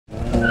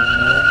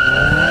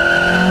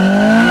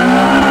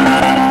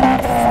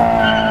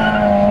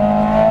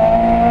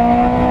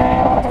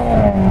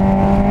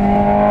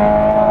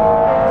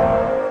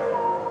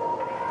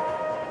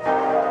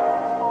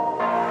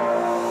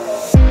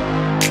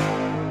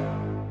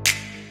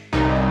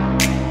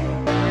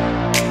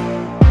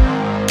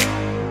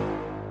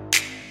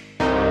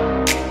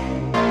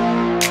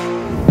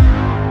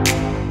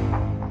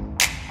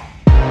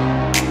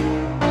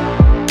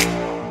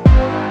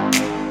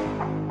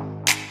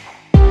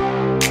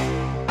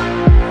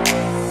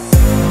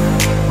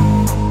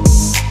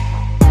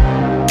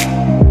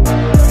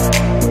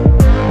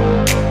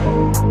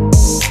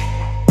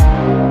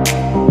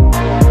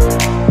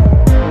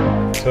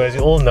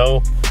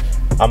know,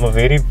 I'm a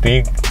very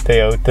big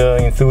Toyota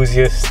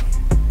enthusiast.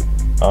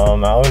 I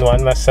own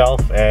one myself,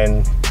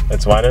 and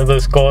it's one of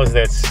those cars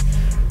that's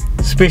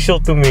special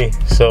to me.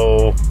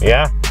 So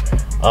yeah,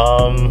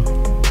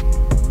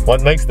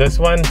 what makes this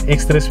one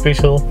extra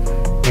special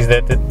is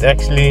that it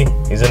actually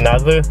is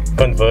another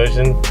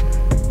conversion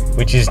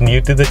which is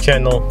new to the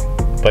channel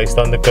based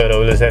on the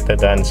Corollas that I've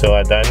done. So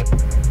I've done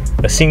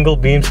a single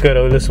beams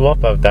Corolla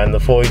swap, I've done the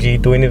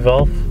 4S-GE 20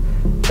 valve,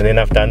 and then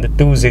I've done the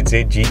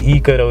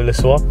 2ZZ-GE Corolla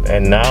swap,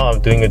 and now I'm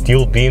doing a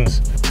dual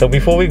beams. So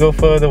before we go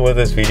further with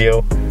this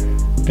video,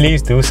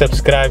 please do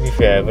subscribe if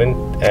you haven't,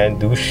 and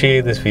do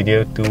share this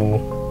video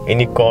to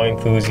any car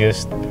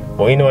enthusiast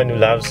or anyone who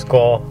loves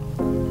car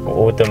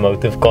or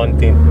automotive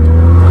content.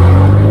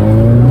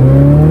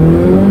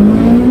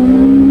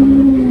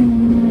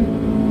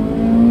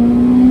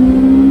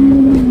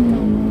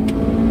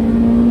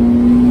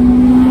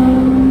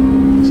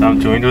 So I'm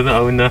joined with the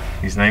owner.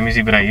 His name is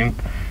Ebrahim.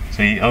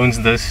 So he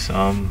owns this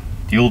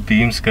dual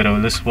beams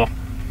Corolla swap.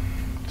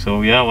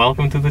 So yeah,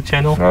 welcome to the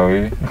channel. How are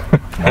you?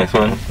 Nice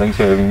one. Thanks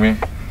for having me.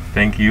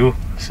 Thank you.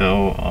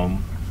 So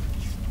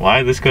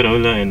why this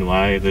Corolla and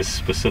why this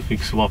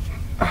specific swap?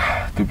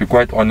 To be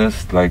quite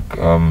honest, like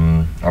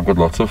I've got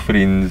lots of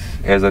friends,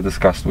 as I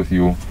discussed with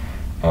you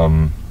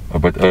a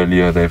bit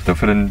earlier. They have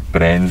different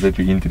brands that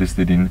we're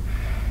interested in.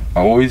 I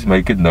always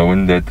make it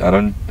known that I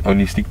don't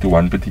only stick to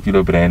one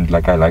particular brand.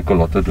 Like I like a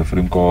lot of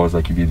different cars.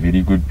 Like you get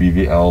very good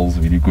BVLs,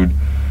 very good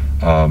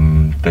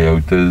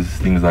Toyotas,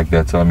 things like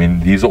that. So I mean,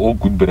 these are all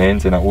good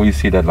brands, and I always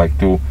say that I'd like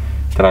to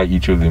try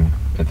each of them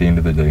at the end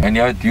of the day. And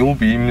yeah, dual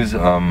beams,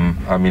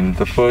 I mean,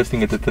 the first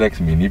thing that attracts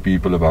many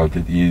people about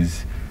it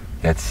is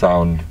that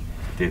sound.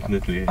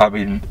 Definitely. I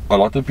mean, a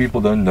lot of people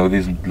don't know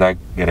there's like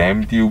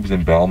ram tubes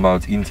and bell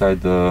mounts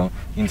inside the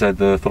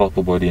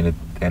throttle body, and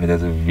it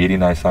has a very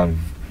nice sound,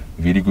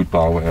 very good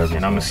power as well.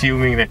 And I'm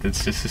assuming that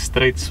it's just a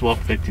straight swap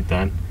that you've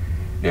done.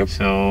 Yep.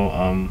 So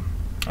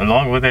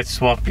along with that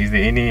swap, is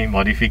there any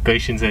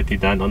modifications that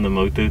you've done on the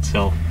motor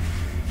itself?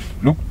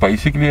 Look,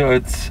 basically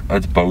it's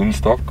bone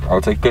stock. I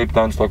would say Cape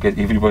Town stock, as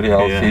everybody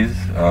else is.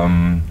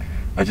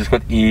 I just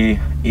got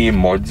air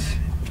mods,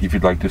 if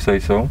you'd like to say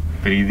so.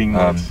 Breathing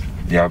mods.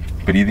 Yeah,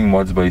 breathing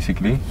mods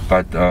basically.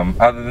 But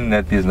other than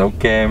that, there's no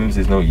cams,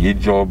 there's no head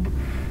job,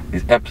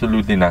 there's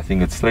absolutely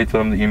nothing. It's straight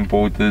from the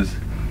importers,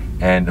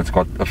 and it's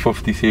got a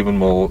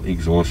 57mm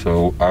exhaust.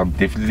 So I've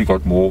definitely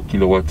got more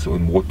kilowatts or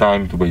more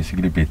time to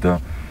basically better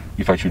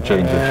if I should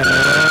change it.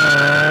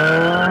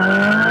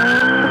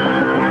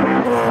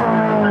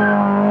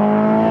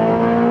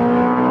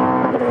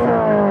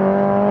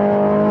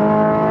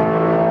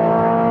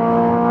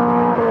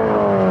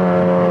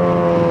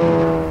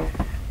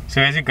 So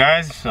as you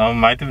guys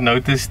might have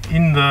noticed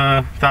in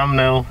the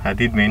thumbnail, I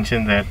did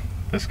mention that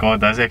this car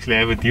does actually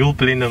have a dual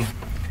plenum.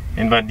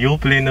 And by dual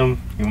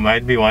plenum, you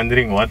might be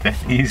wondering what that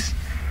is.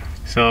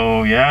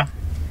 So yeah,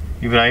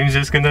 Ebrahim's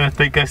just gonna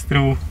take us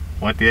through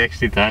what he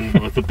actually done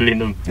with the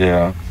plenum.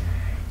 Yeah,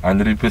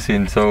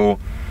 100%. So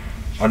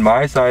on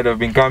my side, I've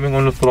been coming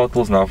on the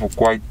throttles now for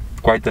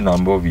quite a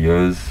number of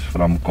years.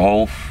 From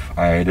Golf,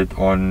 I had it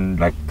on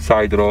like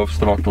side rafts,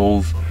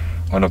 throttles,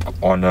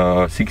 on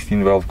a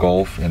 16 valve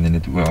Golf, and then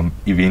it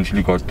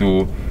eventually got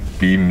to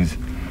beams.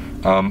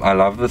 I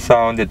love the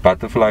sound, that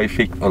butterfly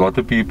effect. A lot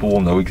of people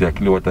will know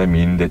exactly what I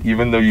mean, that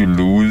even though you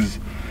lose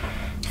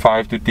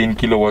 5 to 10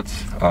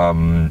 kilowatts,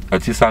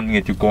 it's just something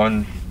that you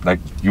can't, like,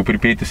 you're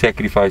prepared to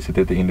sacrifice it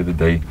at the end of the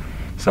day.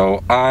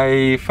 So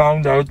I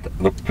found out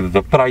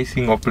the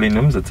pricing of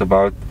plenums. It's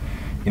about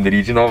in the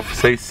region of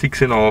say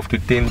 6.5 to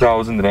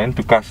 10,000 rand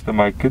to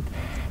customize it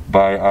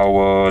by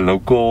our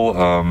local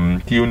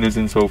tuners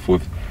and so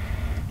forth.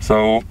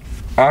 So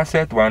I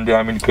sat one day,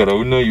 I'm in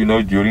Corona, you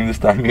know, during this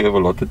time you have a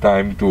lot of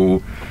time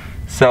to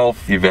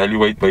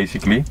self-evaluate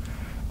basically,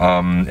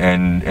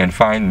 and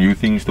find new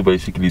things to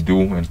basically do,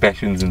 and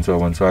passions and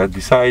so on. So I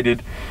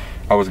decided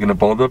I was going to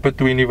build up a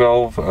 20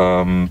 valve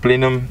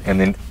plenum, and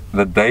then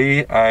the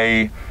day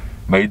I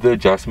made the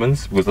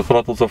adjustments, because the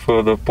throttles are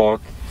further apart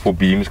for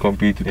beams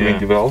compared to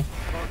 20 valve,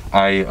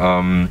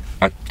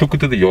 I took it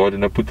to the yard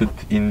and I put it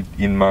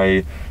in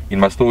my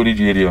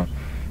storage area,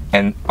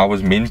 and I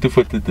was meant to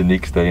fit it the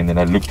next day. And then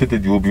I looked at the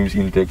dual beams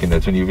intake, and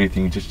that's when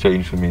everything just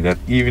changed for me. That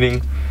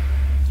evening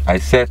I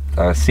sat,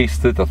 I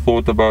assessed it, I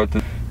thought about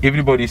it.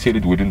 Everybody said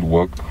it wouldn't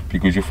work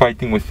because you're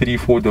fighting with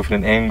 3-4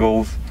 different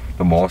angles,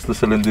 the master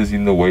cylinders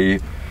in the way.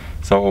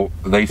 So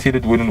they said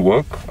it wouldn't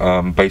work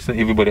based on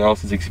everybody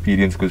else's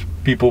experience, because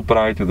people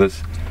prior to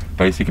this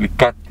basically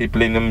cut their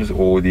plenums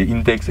or their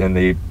intakes and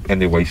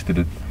they wasted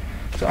it.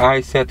 So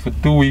I sat for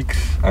 2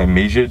 weeks, I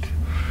measured,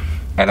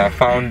 and I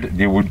found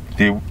there would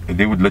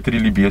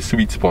literally be a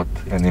sweet spot.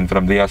 And then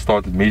from there I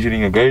started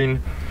measuring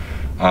again,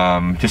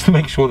 just to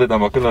make sure that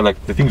I'm not gonna,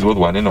 like, the thing's worth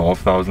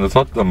 1,500. It's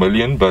not $1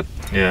 million, but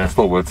it's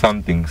still worth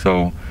something.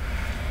 So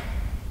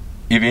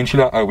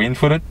eventually I went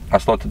for it. I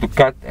started to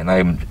cut, and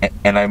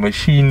I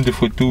machined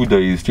for 2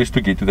 days just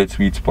to get to that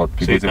sweet spot.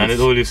 So you've done it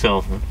all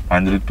yourself, huh?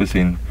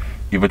 100%.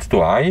 If it's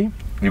too high,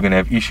 you're gonna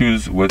have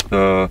issues with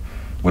the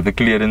with the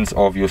clearance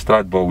of your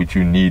strut bar, which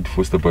you need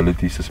for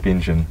stability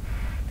suspension.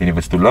 Then if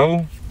it's too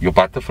low, your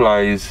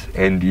butterflies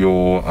and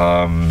your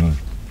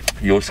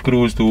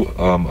screws to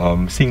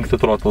sink the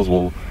throttles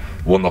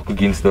will knock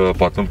against the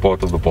bottom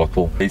part of the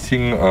bottle.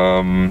 Racing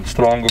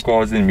stronger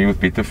cars than me with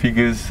better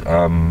figures,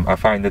 I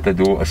find that I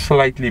do a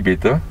slightly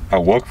better. I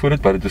work for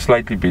it, but I do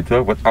slightly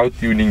better without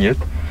tuning it.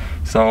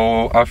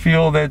 So I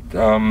feel that,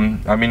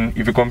 I mean,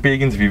 if you compare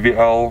against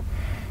VVL,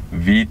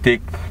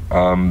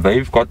 VTEC,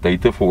 they've got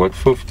data for what,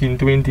 15,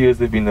 20 years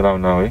they've been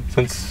around now, eh?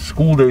 Since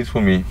school days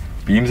for me.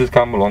 Beams has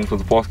come along for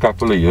the past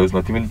couple of years,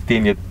 not even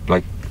 10 yet,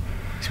 like,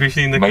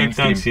 especially in the Cape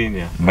Town scene,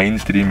 yeah.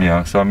 Mainstream,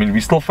 yeah. So I mean,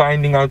 we're still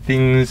finding out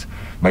things.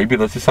 Maybe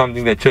this is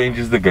something that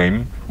changes the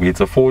game, where it's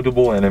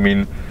affordable. And I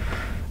mean,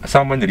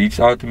 someone reached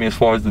out to me as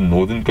far as the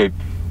Northern Cape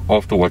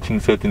after watching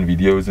certain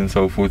videos and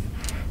so forth.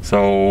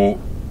 So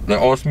they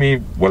asked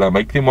me, will I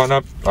make them one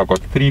up? I've got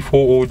 3-4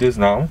 orders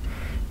now,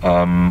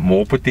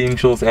 more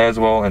potentials as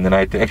well, and then I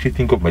had to actually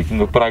think of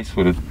making a price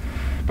for it.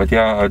 But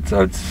yeah,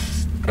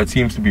 it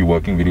seems to be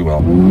working very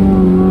well.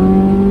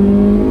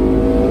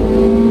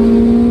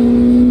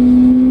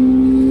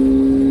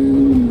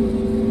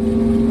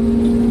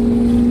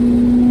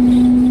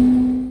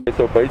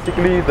 So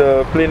basically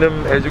the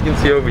plenum, as you can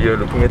see over here,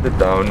 looking at it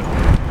down,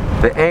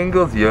 the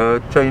angles here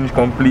change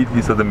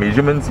completely. So the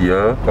measurements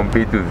here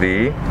compared to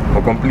there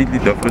are completely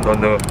different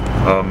on the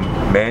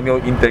manual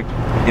intake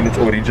in its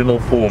original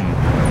form.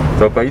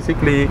 So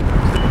basically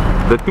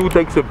the two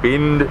takes a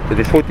bend.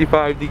 There's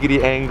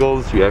 45-degree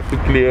angles you have to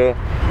clear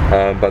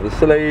by the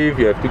slave,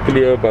 you have to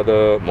clear by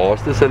the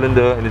master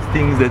cylinder, and it's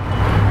things that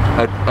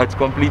it's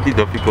completely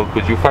difficult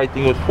because you're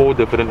fighting with 4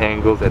 different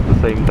angles at the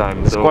same time.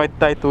 It's so quite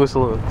tight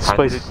whistle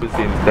space.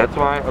 100%. That's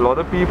why a lot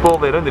of people,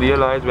 they don't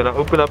realize when I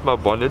open up my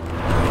bonnet,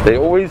 they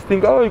always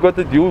think, oh, you got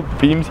the dual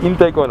beams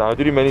intake on, how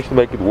did you manage to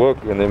make it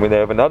work? And then when they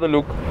have another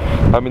look,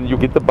 I mean, you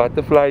get the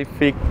butterfly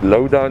effect,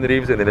 low down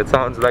revs, and then it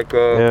sounds like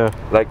a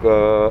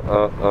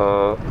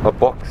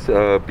box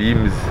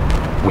beams.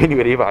 When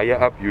you rev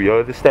higher up, you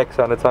hear the stack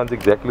sound, it sounds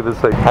exactly the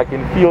same. I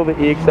can feel the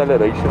air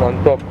acceleration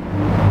on top.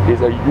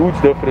 There's a huge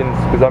difference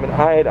because I mean,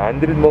 I had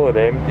 100mm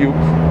ram tubes,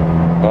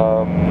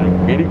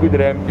 very good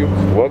ram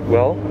tubes, work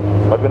well.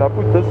 But when I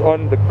put this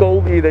on, the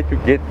cold air that you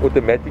get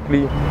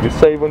automatically, you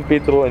save on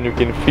petrol and you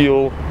can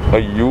feel a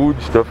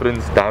huge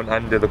difference down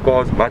under. The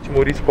car is much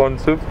more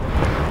responsive,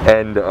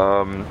 and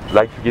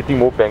like you're getting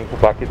more bang for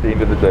buck at the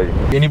end of the day.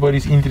 If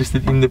anybody's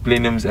interested in the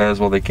plenums as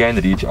well, they can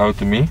reach out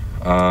to me.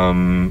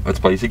 It's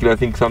basically, I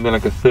think, something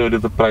like 1/3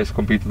 of the price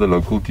compared to the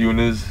local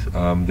tuners.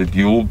 The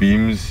dual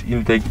beams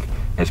intake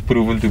has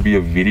proven to be a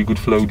very good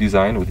flow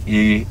design with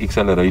air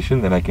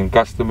acceleration, and I can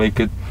custom make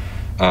it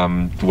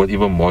to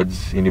whatever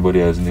mods anybody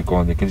has in the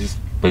car. They can just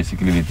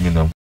basically let me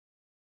know.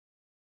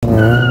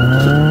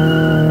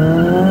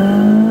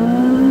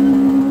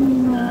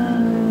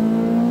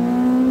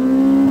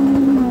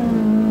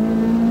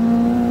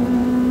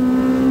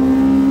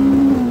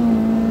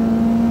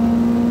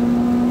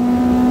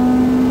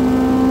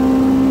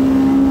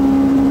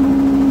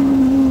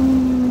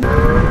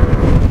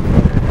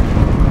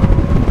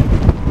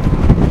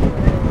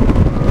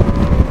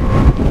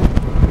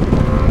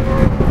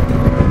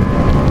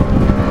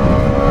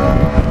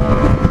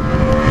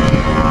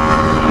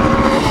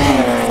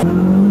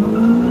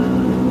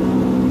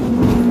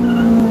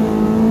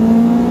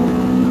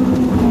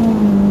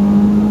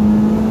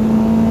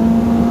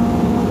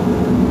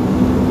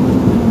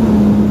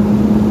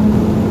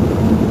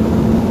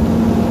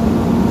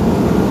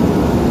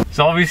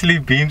 So obviously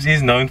Beams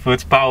is known for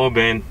its power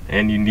band,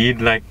 and you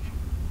need like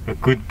a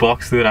good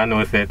box to run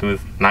with it,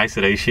 with nice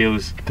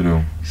ratios.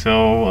 True.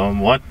 So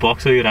what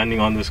box are you running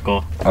on this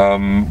car?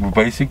 We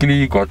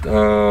basically got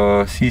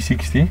a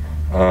C60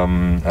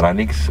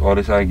 Ranix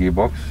RSI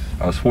gearbox.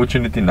 I was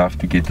fortunate enough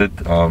to get it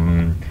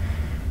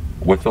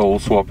with the whole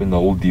swap and the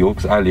whole deal,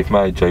 because I left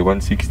my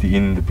J160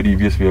 in the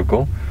previous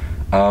vehicle.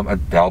 It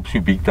helps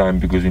you big time,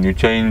 because when you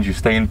change, you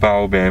stay in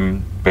power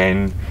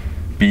band.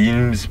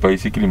 Beams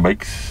basically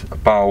makes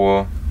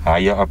power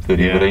higher up the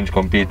rev range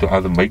compared to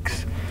other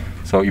makes.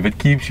 So if it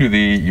keeps you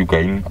there, you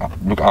gain,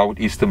 look, I would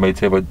estimate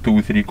say about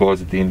 2-3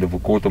 cars at the end of a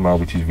quarter mile,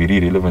 which is very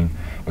relevant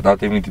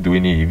without having to do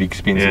any heavy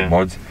expensive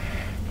mods.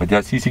 But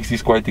yeah, C60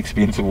 is quite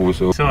expensive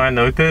also. So I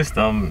noticed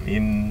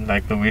in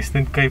like the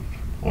Western Cape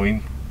or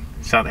in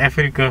South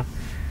Africa,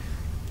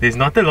 there's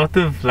not a lot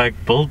of like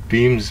built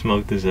beams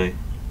motors, eh?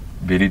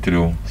 Very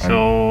true.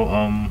 So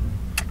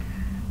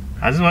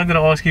I just wanted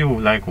to ask you,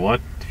 like, what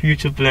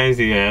future plans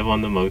do you have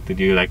on the motor?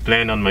 Do you like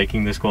plan on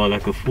making this car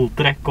like a full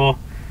track car,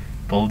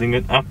 building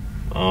it up,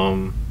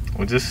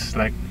 or just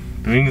like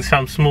doing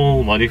some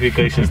small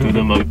modifications to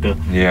the motor?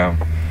 Yeah,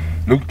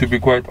 look, to be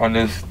quite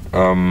honest,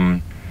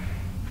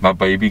 my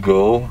baby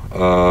girl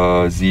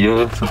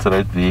Zia sits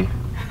right there.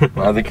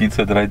 My other kids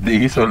sit right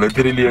there, so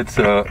literally it's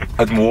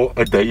more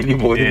a daily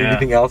more than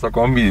anything else. I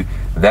can't be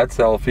that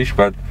selfish,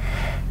 but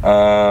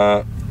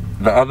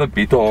the other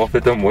better half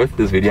that I'm with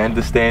is very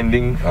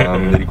understanding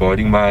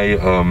regarding my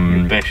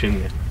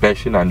passion.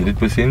 Passion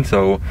 100%.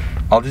 So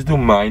I'll just do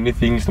minor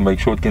things to make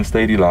sure it can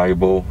stay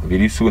reliable.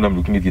 Very soon I'm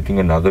looking at getting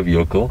another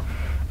vehicle.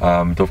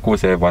 To of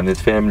course have one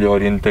that's family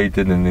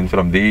orientated, and then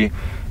from there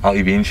I'll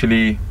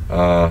eventually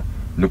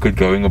look at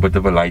going a bit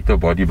of a lighter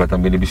body, but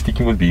I'm going to be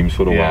sticking with beams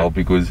for a while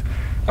because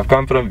I've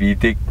come from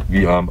VTEC.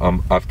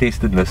 I've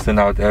tested Nissan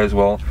out as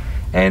well,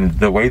 and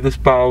the way this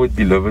power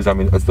delivers, I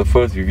mean, it's the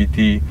first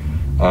VVT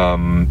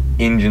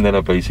engine that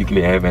I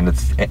basically have, and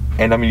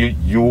I mean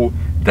you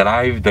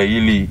drive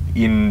daily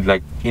in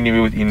like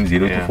anywhere within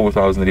 0 to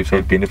 4,000 revs, so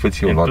it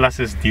benefits you a lot. Plus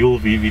it's dual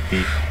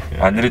VVT.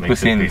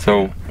 100%.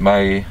 So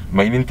my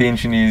main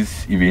intention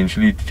is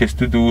eventually just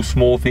to do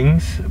small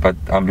things, but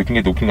I'm looking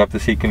at hooking up the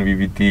second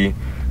VVT,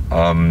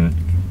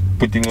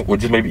 putting or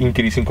just maybe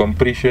increasing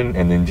compression,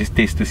 and then just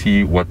test to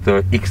see what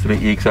the extra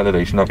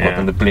acceleration I've got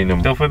on the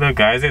plenum. So for the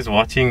guys that's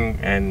watching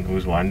and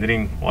who's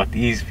wondering what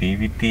is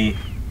VVT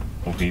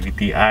or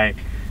VVTi,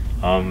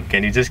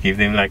 can you just give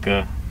them like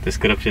a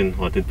description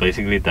what it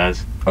basically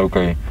does?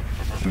 Okay,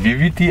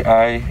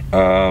 VVTi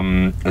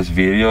is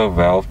variable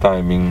valve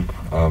timing.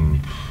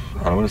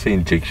 I don't want to say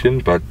injection,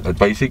 but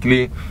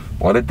basically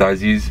what it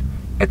does is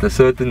at a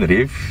certain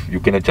rev you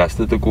can adjust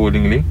it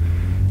accordingly.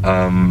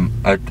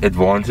 It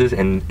advances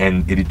and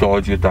it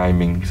retards your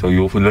timing, so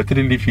you'll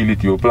literally feel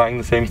it. You're applying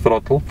the same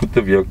throttle, put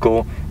the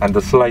vehicle under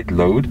slight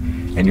load,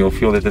 and you'll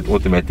feel that it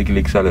automatically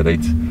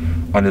accelerates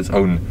on its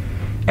own,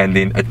 and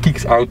then it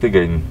kicks out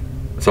again.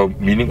 So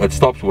meaning it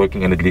stops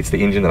working and it lets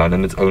the engine run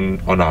on its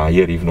own on a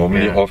higher rev,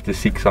 normally after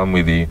 6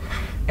 somewhere there.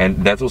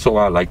 And that's also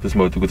why I like this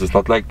motor, because it's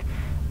not like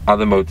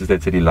other motors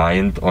that's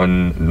reliant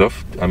on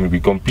lift. I mean, we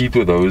compete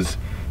with those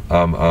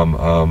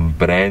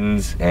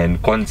brands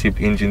and concept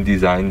engine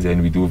designs,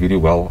 and we do very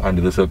well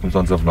under the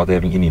circumstances of not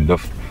having any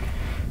lift.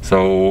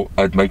 So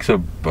it makes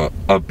a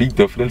big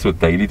difference with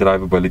daily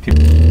drivability.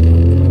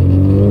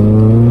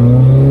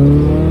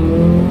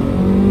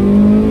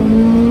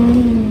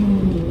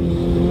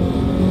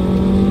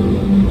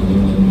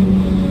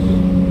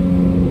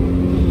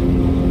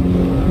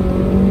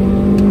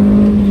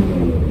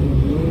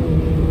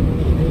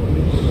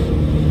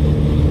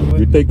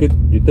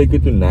 You take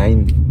it to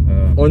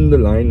 9, on the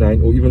line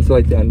 9, or even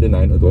slightly under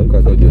 9. It won't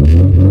cut out yet.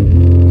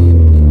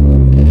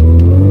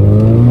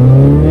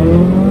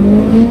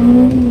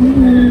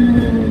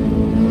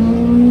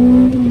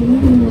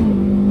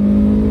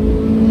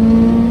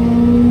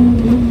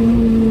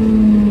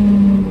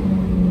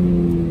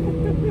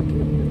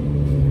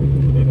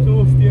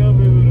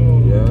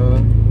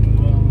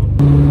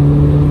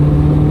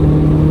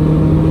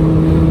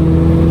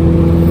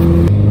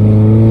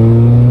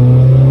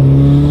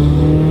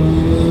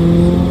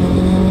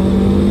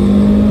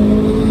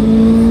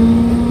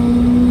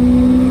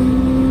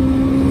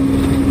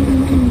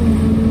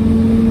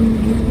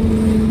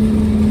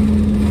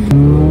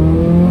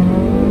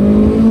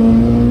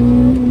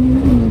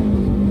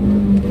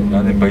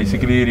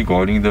 Basically,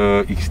 regarding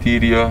the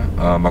exterior,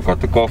 I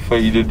got the car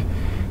faded.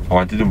 I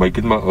wanted to make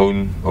it my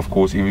own. Of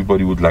course,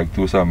 everybody would like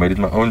to, so I made it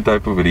my own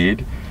type of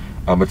red.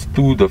 It's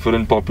 2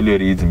 different popular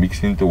reds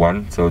mixed into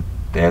one, so it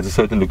has a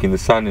certain look in the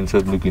sun and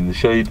certain look in the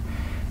shade.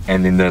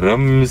 And then the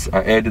rims,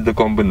 I added the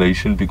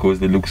combination because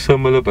they look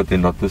similar but they're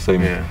not the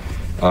same.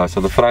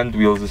 So the front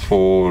wheels is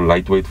for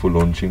lightweight, for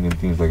launching and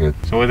things like that.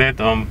 So with that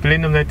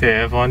plenum that they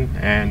have on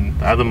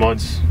and other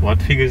mods,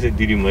 what figures did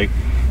you make?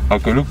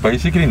 Okay, look,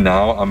 basically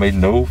now I made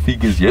no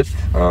figures yet.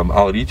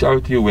 I'll reach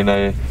out to you when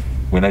I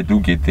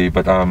do get there,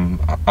 but I'm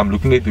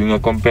looking at doing a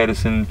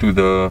comparison to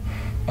the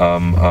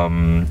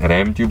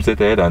RAM tubes that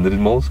I had 100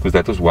 mils, because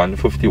that was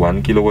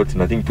 151 kilowatts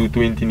and I think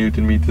 220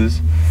 Newton meters.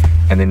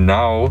 And then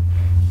now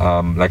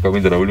like I've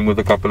been rolling with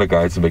a couple of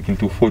guys making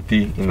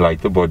 240 in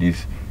lighter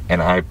bodies,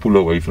 and I pull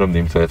away from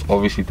them, so that's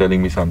obviously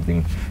telling me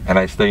something, and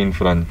I stay in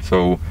front.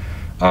 So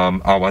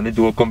I want to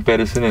do a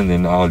comparison, and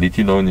then I'll let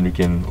you know, and then you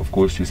can of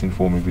course just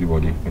inform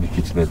everybody when it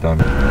gets to that time.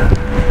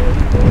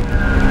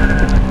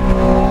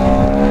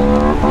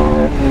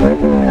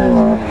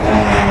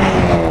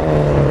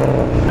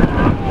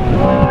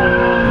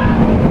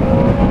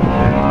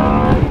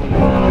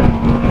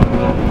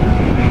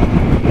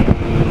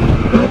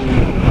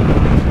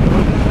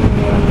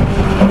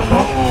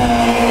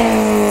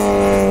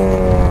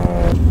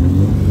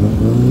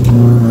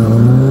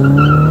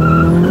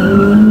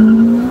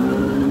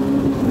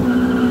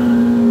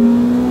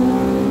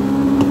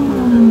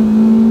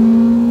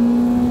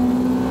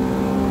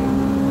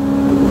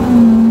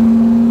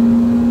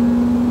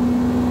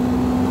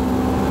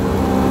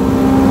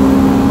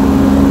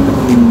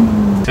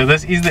 So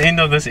this is the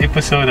end of this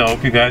episode. I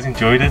hope you guys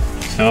enjoyed it.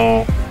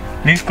 So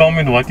please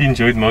comment what you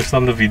enjoyed most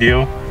on the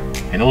video,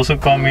 and also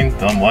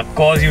comment on what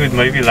cars you would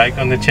maybe like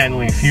on the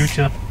channel in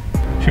future.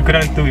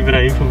 Shukran to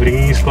Ebrahim for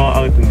bringing his car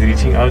out and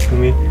reaching out to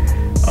me.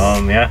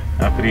 Yeah,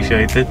 I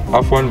appreciate it.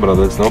 Afwan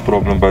brother, it's no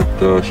problem, but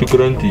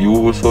shukran to you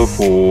also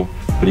for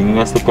bringing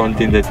us the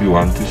content that we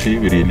want to see.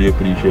 We really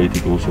appreciate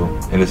it also,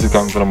 and this has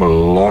come from a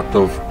lot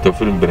of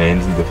different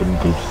brands and different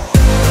groups.